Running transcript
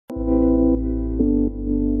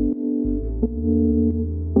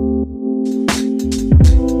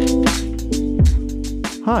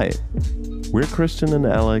Hi, we're Christian and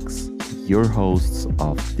Alex, your hosts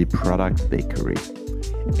of The Product Bakery.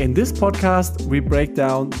 In this podcast, we break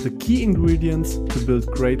down the key ingredients to build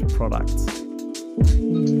great products.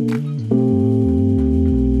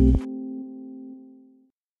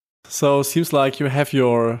 So, seems like you have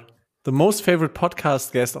the most favorite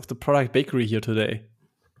podcast guest of The Product Bakery here today.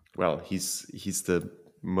 Well, he's the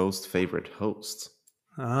most favorite host.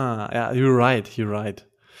 Yeah, you're right.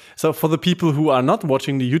 So for the people who are not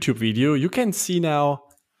watching the YouTube video, you can see now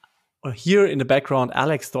or hear in the background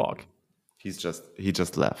Alex talk. He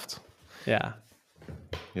just left. Yeah.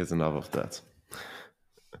 Here's enough of that.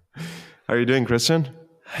 How are you doing, Christian?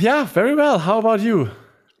 Yeah, very well. How about you?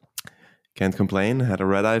 Can't complain. Had a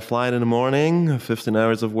red-eye flight in the morning, 15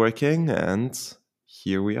 hours of working, and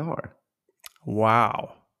here we are.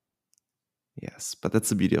 Wow. Yes, but that's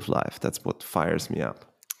the beauty of life. That's what fires me up.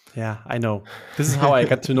 Yeah, I know. This is how I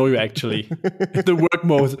got to know you, actually. The work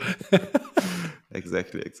mode.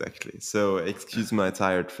 Exactly. So excuse my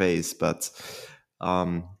tired face, but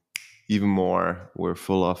even more, we're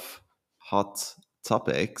full of hot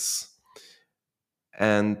topics.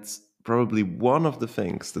 And probably one of the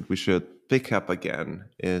things that we should pick up again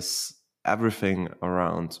is everything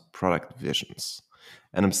around product visions.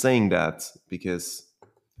 And I'm saying that because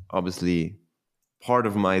obviously part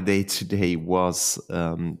of my day-to-day was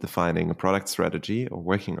defining a product strategy or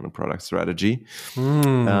working on a product strategy.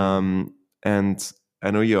 And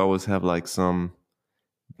I know you always have like some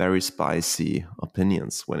very spicy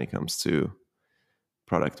opinions when it comes to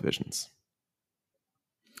product visions.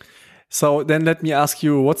 So then let me ask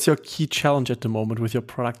you, what's your key challenge at the moment with your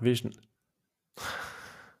product vision?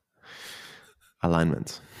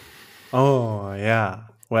 Alignment. Oh, yeah.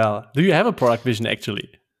 Well, do you have a product vision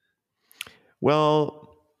actually?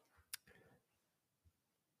 Well,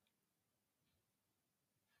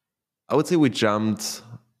 I would say we jumped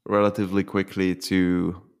relatively quickly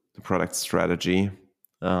to the product strategy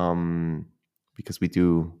because we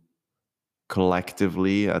do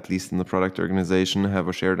collectively, at least in the product organization, have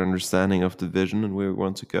a shared understanding of the vision and where we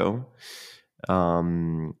want to go.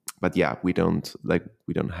 But yeah, we don't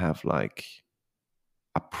have like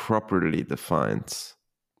a properly defined,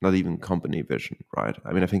 not even company vision, right?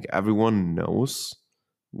 I mean, I think everyone knows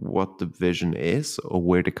what the vision is or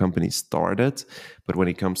where the company started, but when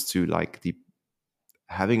it comes to like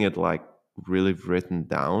having it like really written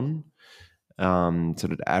down so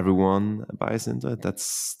that everyone buys into it,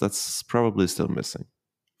 that's probably still missing.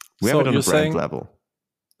 We have it on a brand level.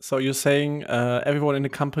 So you're saying everyone in the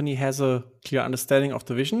company has a clear understanding of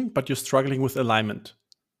the vision, but you're struggling with alignment.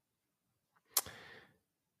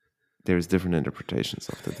 There's different interpretations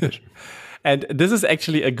of the vision. And this is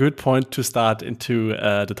actually a good point to start into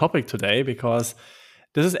the topic today, because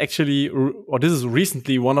this is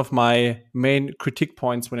recently one of my main critique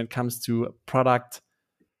points when it comes to product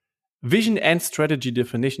vision and strategy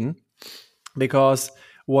definition. Because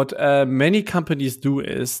what many companies do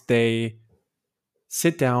is they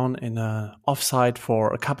sit down in an offsite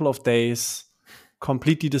for a couple of days,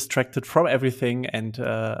 completely distracted from everything and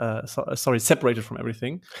separated from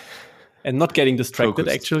everything. And not getting distracted,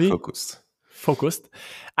 Focused.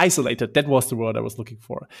 Isolated. That was the word I was looking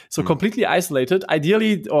for. So completely isolated.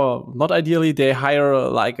 Ideally, or not ideally, they hire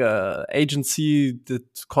like a agency that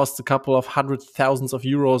costs a couple of $100,000s of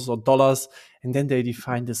euros or dollars. And then they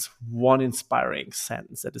define this one inspiring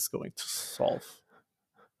sentence that is going to solve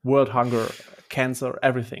world hunger, cancer,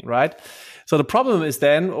 everything, right? So the problem is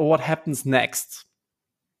then what happens next?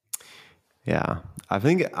 Yeah,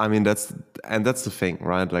 that's the thing,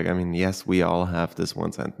 right? Like, I mean, yes, we all have this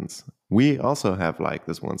one sentence. We also have like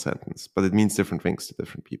this one sentence, but it means different things to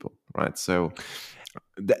different people, right? So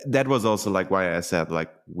that was also like why I said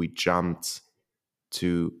like we jumped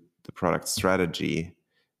to the product strategy,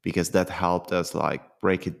 because that helped us like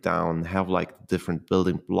break it down, have like different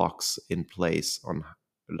building blocks in place on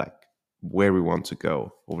like where we want to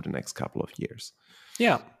go over the next couple of years.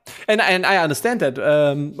 Yeah, and I understand that,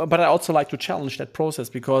 but I also like to challenge that process,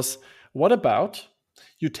 because what about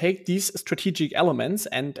you take these strategic elements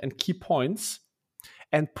and key points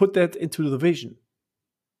and put that into the vision?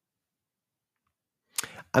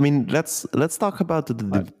 I mean, let's talk about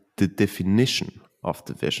the definition of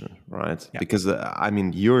the vision, right? Yeah. Because I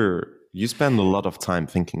mean, you spend a lot of time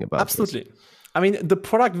thinking about Absolutely. this. I mean, the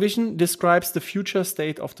product vision describes the future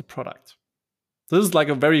state of the product. This is like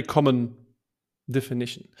a very common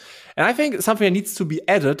definition. And I think something that needs to be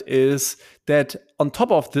added is that on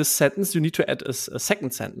top of this sentence, you need to add a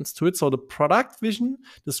second sentence to it. So the product vision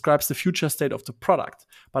describes the future state of the product,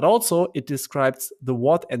 but also it describes the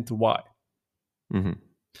what and the why. Mm-hmm.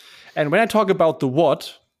 And when I talk about the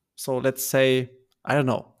what, so let's say, I don't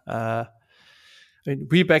know,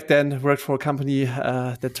 we back then worked for a company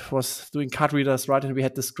that was doing card readers, right? And we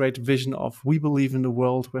had this great vision of we believe in a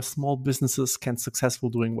world where small businesses can successful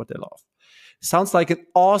doing what they love. Sounds like an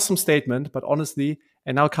awesome statement, but honestly,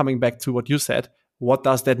 and now coming back to what you said, what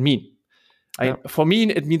does that mean? For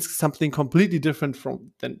me, it means something completely different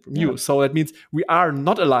than from you. So that means we are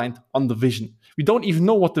not aligned on the vision. We don't even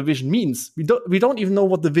know what the vision means. We don't even know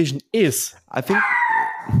what the vision is. I think.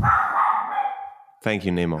 Thank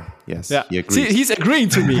you, Nemo. Yes, he agrees. See, he's agreeing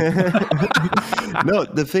to me. No,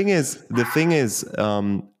 the thing is,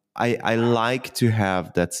 I like to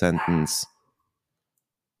have that sentence.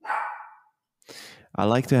 I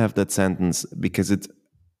like to have that sentence because it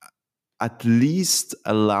at least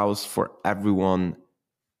allows for everyone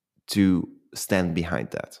to stand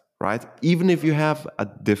behind that, right? Even if you have a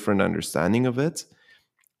different understanding of it.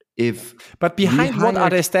 But behind what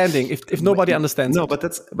are they standing if nobody understands it? No, but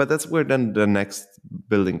that's where then the next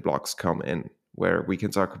building blocks come in, where we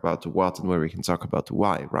can talk about the what and where we can talk about the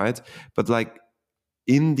why, right? But like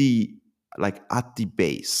at the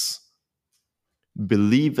base,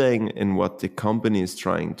 believing in what the company is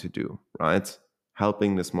trying to do, right?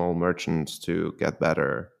 Helping the small merchants to get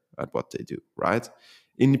better at what they do, right?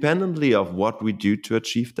 Independently of what we do to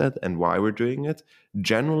achieve that and why we're doing it,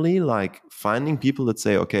 generally like finding people that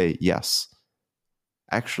say, okay, yes,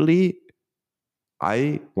 actually,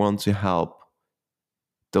 I want to help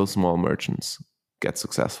those small merchants get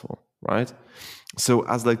successful, right? So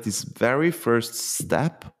as like this very first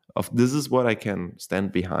step of this is what I can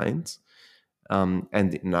stand behind.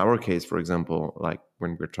 And in our case, for example, like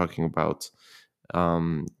when we're talking about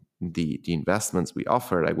the investments we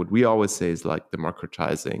offer, like what we always say is like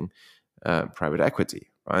democratizing private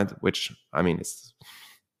equity, right? Which, I mean, it's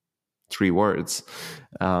 3 words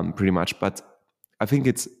pretty much, but I think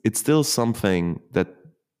it's still something that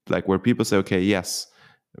like where people say, okay, yes,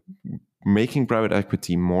 making private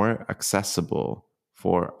equity more accessible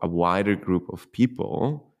for a wider group of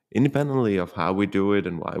people, independently of how we do it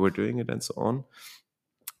and why we're doing it and so on,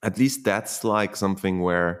 at least that's like something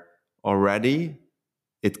where already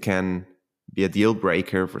it can be a deal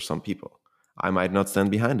breaker for some people. I might not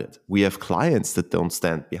stand behind it. We have clients that don't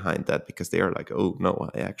stand behind that because they are like, oh, no,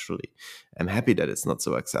 I actually am happy that it's not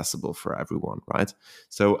so accessible for everyone, right?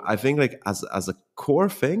 So I think like as a core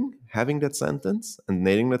thing, having that sentence and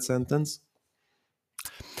nailing that sentence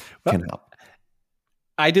can help.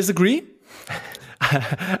 I disagree.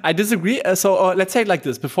 I disagree. So let's say it like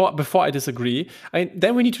this. Before I disagree,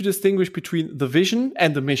 then we need to distinguish between the vision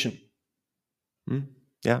and the mission.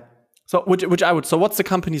 Yeah. So which I would. So what's the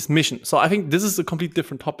company's mission? So I think this is a completely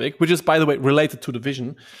different topic, which is, by the way, related to the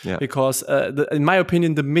vision, because in my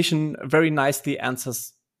opinion, the mission very nicely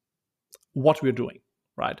answers what we're doing,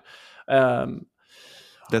 right?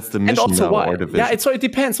 That's the mission, and also now, why? Or the vision. Yeah, so it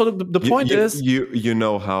depends. So the point is, you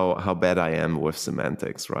know how bad I am with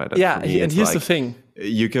semantics, right? Yeah, and here's like, the thing: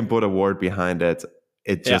 you can put a word behind it.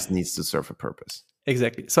 It just needs to serve a purpose.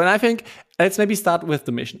 Exactly. So, and I think let's maybe start with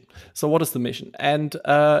the mission. So, what is the mission? And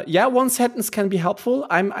one sentence can be helpful.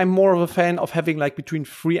 I'm more of a fan of having like between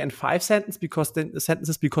 3 and 5 sentences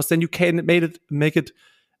because then you can make it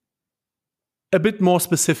a bit more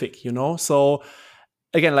specific, you know. So,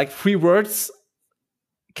 again, like 3 words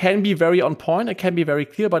can be very on point. It can be very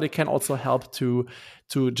clear, but it can also help to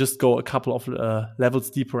just go a couple of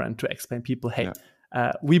levels deeper and to explain people, hey. Yeah.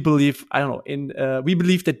 We believe, we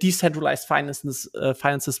believe that decentralized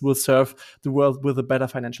finances will serve the world with a better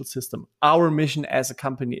financial system. Our mission as a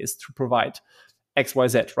company is to provide X, Y,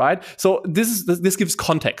 Z, right? So this gives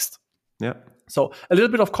context. Yeah. So a little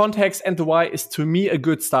bit of context and the why is to me a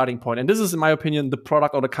good starting point. And this is, in my opinion, the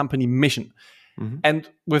product or the company mission. Mm-hmm. And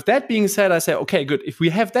with that being said, I say, okay, good. If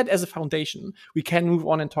we have that as a foundation, we can move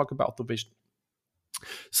on and talk about the vision.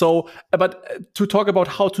 So, but to talk about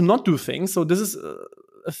how to not do things, so this is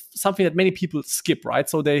something that many people skip, right?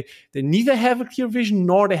 So they neither have a clear vision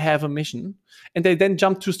nor they have a mission, and they then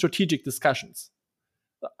jump to strategic discussions.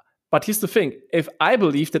 But here's the thing: if I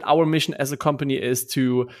believe that our mission as a company is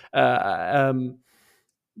to,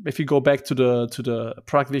 if you go back to the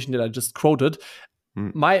product vision that I just quoted.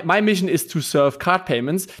 My mission is to serve card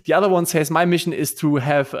payments. The other one says my mission is to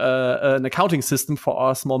have an accounting system for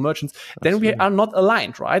our small merchants. Absolutely. Then we are not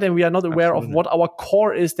aligned, right? And we are not aware Absolutely. Of what our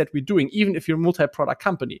core is that we're doing, even if you're a multi-product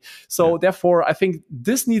company. So therefore, I think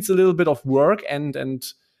this needs a little bit of work and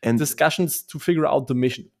discussions to figure out the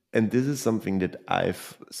mission. And this is something that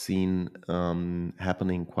I've seen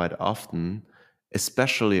happening quite often,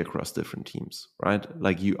 especially across different teams, right?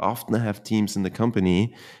 Like you often have teams in the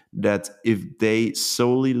company that if they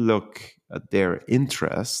solely look their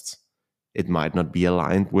interest, it might not be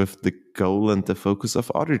aligned with the goal and the focus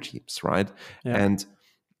of other teams, right? Yeah. And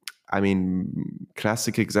I mean,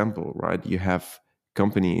 classic example, right? You have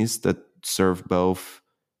companies that serve both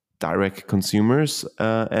direct consumers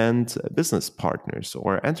and business partners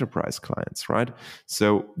or enterprise clients, right?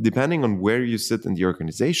 So depending on where you sit in the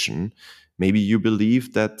organization, maybe you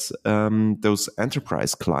believe that those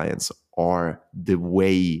enterprise clients are the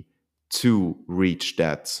way to reach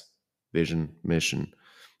that vision, mission.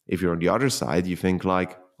 If you're on the other side, you think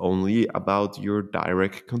like only about your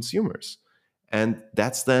direct consumers. And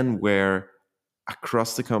that's then where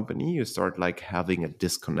across the company you start like having a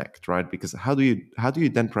disconnect, right? Because how do you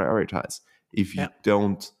then prioritize if you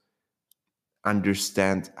don't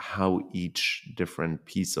understand how each different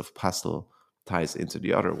piece of puzzle ties into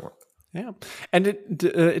the other one? Yeah, and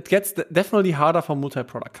it gets definitely harder for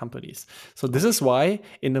multi-product companies. So this is why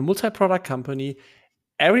in a multi-product company,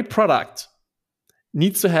 every product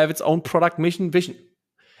needs to have its own product mission vision.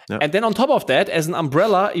 Yeah. And then on top of that, as an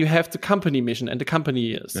umbrella, you have the company mission and the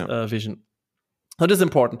company vision. So this is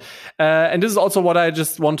important, and this is also what I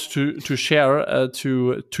just want to share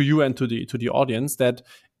to you and to the audience, that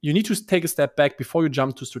you need to take a step back before you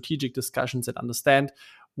jump to strategic discussions and understand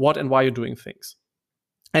what and why you're doing things.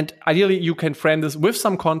 And ideally, you can frame this with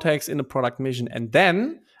some context in the product mission. And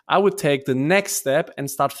then I would take the next step and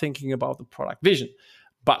start thinking about the product vision.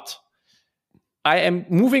 But I am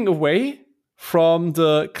moving away from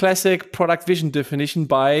the classic product vision definition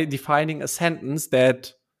by defining a sentence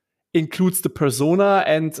that includes the persona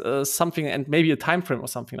and something, and maybe a time frame or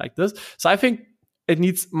something like this. So I think it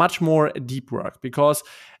needs much more deep work, because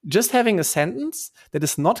just having a sentence that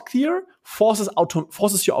is not clear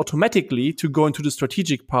forces you automatically to go into the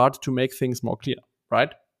strategic part to make things more clear,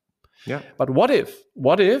 right? Yeah. But what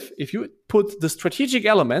if you put the strategic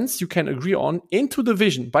elements you can agree on into the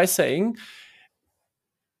vision by saying,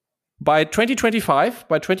 by 2025,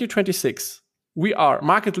 by 2026, we are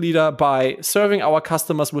market leader by serving our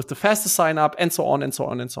customers with the fastest sign up, and so on and so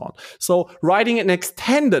on and so on. So writing an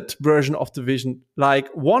extended version of the vision, like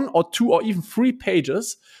 1 or 2 or even 3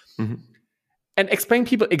 pages, and explain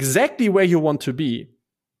people exactly where you want to be.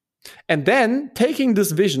 And then taking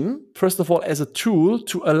this vision, first of all, as a tool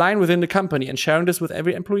to align within the company and sharing this with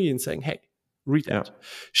every employee and saying, hey, read that. Yeah.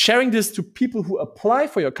 Sharing this to people who apply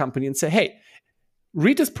for your company and say, hey,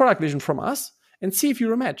 read this product vision from us and see if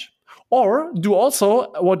you're a match. Or do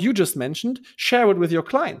also what you just mentioned, share it with your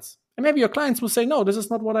clients. And maybe your clients will say, no, this is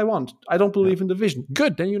not what I want. I don't believe in the vision.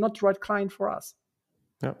 Good, then you're not the right client for us.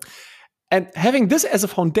 Yeah. And having this as a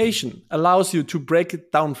foundation allows you to break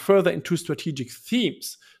it down further into strategic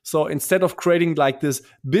themes. So instead of creating like this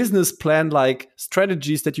business plan, like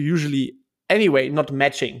strategies that you usually anyway not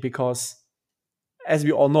matching, because as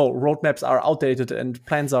we all know, roadmaps are outdated and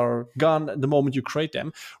plans are gone the moment you create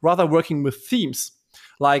them, rather working with themes,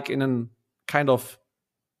 like in a kind of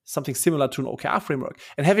something similar to an OKR framework,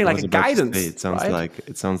 and having like a guidance. It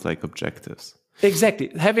sounds like objectives. Exactly.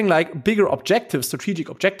 Having like bigger objectives, strategic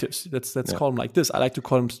objectives. Let's call them like this. I like to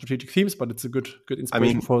call them strategic themes, but it's a good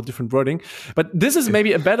inspiration for different wording. But this is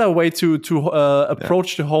maybe a better way to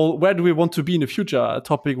approach the whole where do we want to be in the future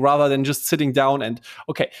topic, rather than just sitting down and,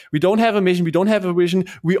 okay, we don't have a mission, we don't have a vision.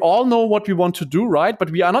 We all know what we want to do, right? But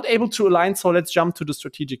we are not able to align. So let's jump to the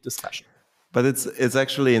strategic discussion. But it's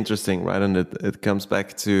actually interesting, right? And it comes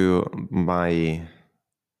back to my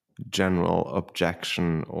general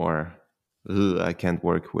objection, or I can't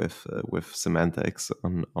work with semantics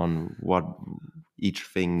on what each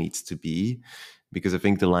thing needs to be, because I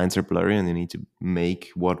think the lines are blurry and you need to make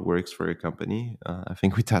what works for your company. I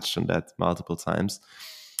think we touched on that multiple times.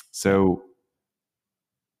 So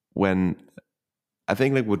when I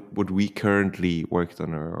think like what we currently worked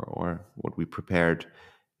on or what we prepared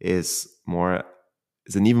is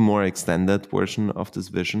an even more extended version of this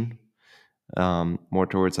vision. More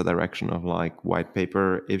towards a direction of like white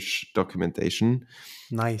paper-ish documentation.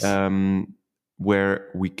 Nice. Where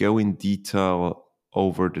we go in detail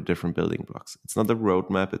over the different building blocks. It's not a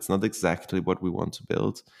roadmap. It's not exactly what we want to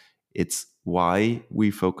build. It's why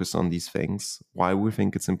we focus on these things, why we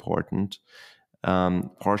think it's important.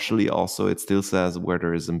 Partially also, it still says where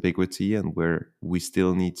there is ambiguity and where we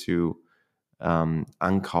still need to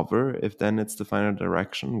uncover if then it's the final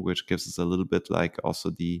direction, which gives us a little bit like also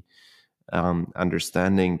the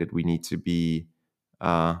understanding that we need to be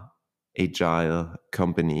agile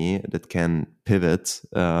company that can pivot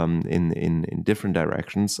in different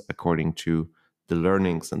directions according to the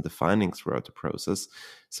learnings and the findings throughout the process.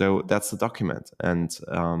 So that's the document. And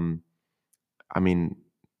I mean,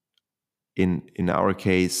 in our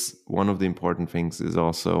case, one of the important things is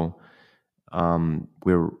also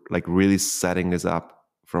we're like really setting this up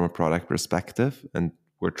from a product perspective, and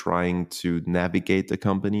we're trying to navigate the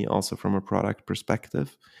company also from a product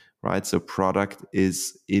perspective, right? So product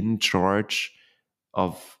is in charge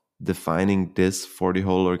of defining this for the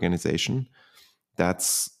whole organization.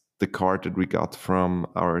 That's the card that we got from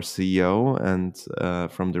our CEO and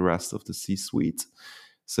from the rest of the C-suite.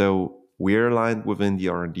 So we're aligned within the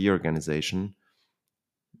R&D organization.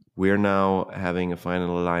 We're now having a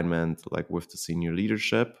final alignment like with the senior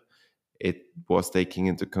leadership. It was taking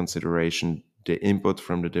into consideration the input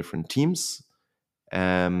from the different teams,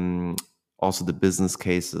 also the business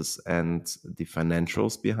cases and the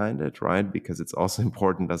financials behind it, right? Because it's also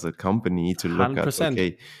important as a company to look 100%. at,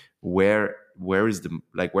 okay, where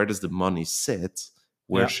does the money sit?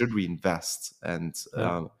 Where should we invest? And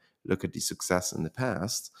look at the success in the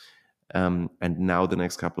past. And now the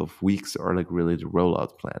next couple of weeks are like really the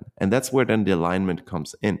rollout plan. And that's where then the alignment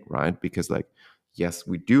comes in, right? Because like, yes,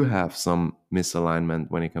 we do have some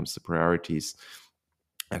misalignment when it comes to priorities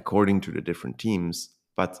according to the different teams,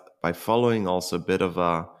 but by following also a bit of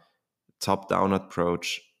a top-down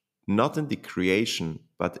approach, not in the creation,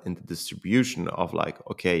 but in the distribution of like,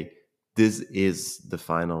 okay, this is the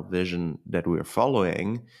final vision that we're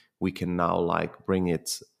following, we can now like bring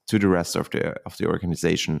it to the rest of the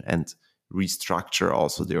organization and restructure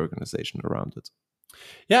also the organization around it.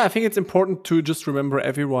 Yeah, I think it's important to just remember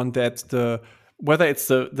everyone that whether it's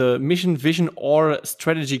the mission, vision, or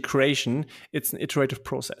strategy creation, it's an iterative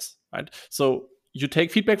process, right? So you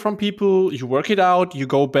take feedback from people, you work it out, you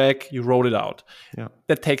go back, you roll it out. Yeah.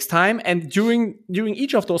 That takes time. And during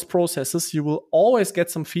each of those processes, you will always get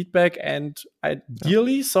some feedback and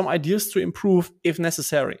ideally some ideas to improve if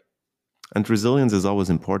necessary. And resilience is always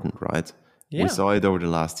important, right? Yeah. We saw it over the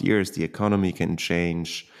last years. The economy can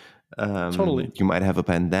change. Totally. You might have a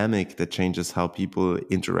pandemic that changes how people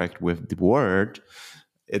interact with the world.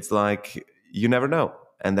 It's like, you never know.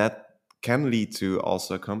 And that can lead to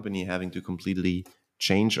also a company having to completely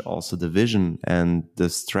change also the vision and the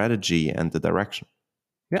strategy and the direction.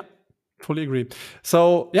 Yeah, fully agree.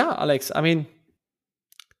 So yeah, Alex, I mean,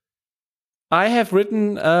 I have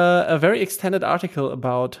written a very extended article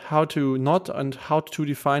about how to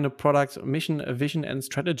define a product, mission, a vision, and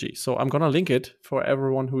strategy. So I'm going to link it for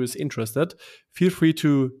everyone who is interested. Feel free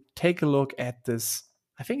to take a look at this.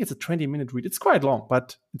 I think it's a 20-minute read. It's quite long,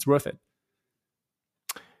 but it's worth it.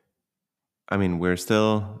 I mean, we're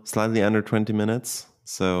still slightly under 20 minutes,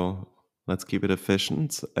 so let's keep it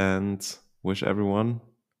efficient and wish everyone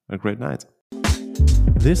a great night.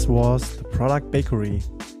 This was the Product Bakery.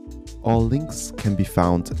 All links can be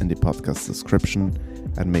found in the podcast description,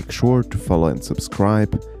 and make sure to follow and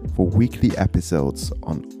subscribe for weekly episodes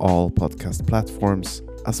on all podcast platforms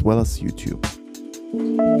as well as YouTube.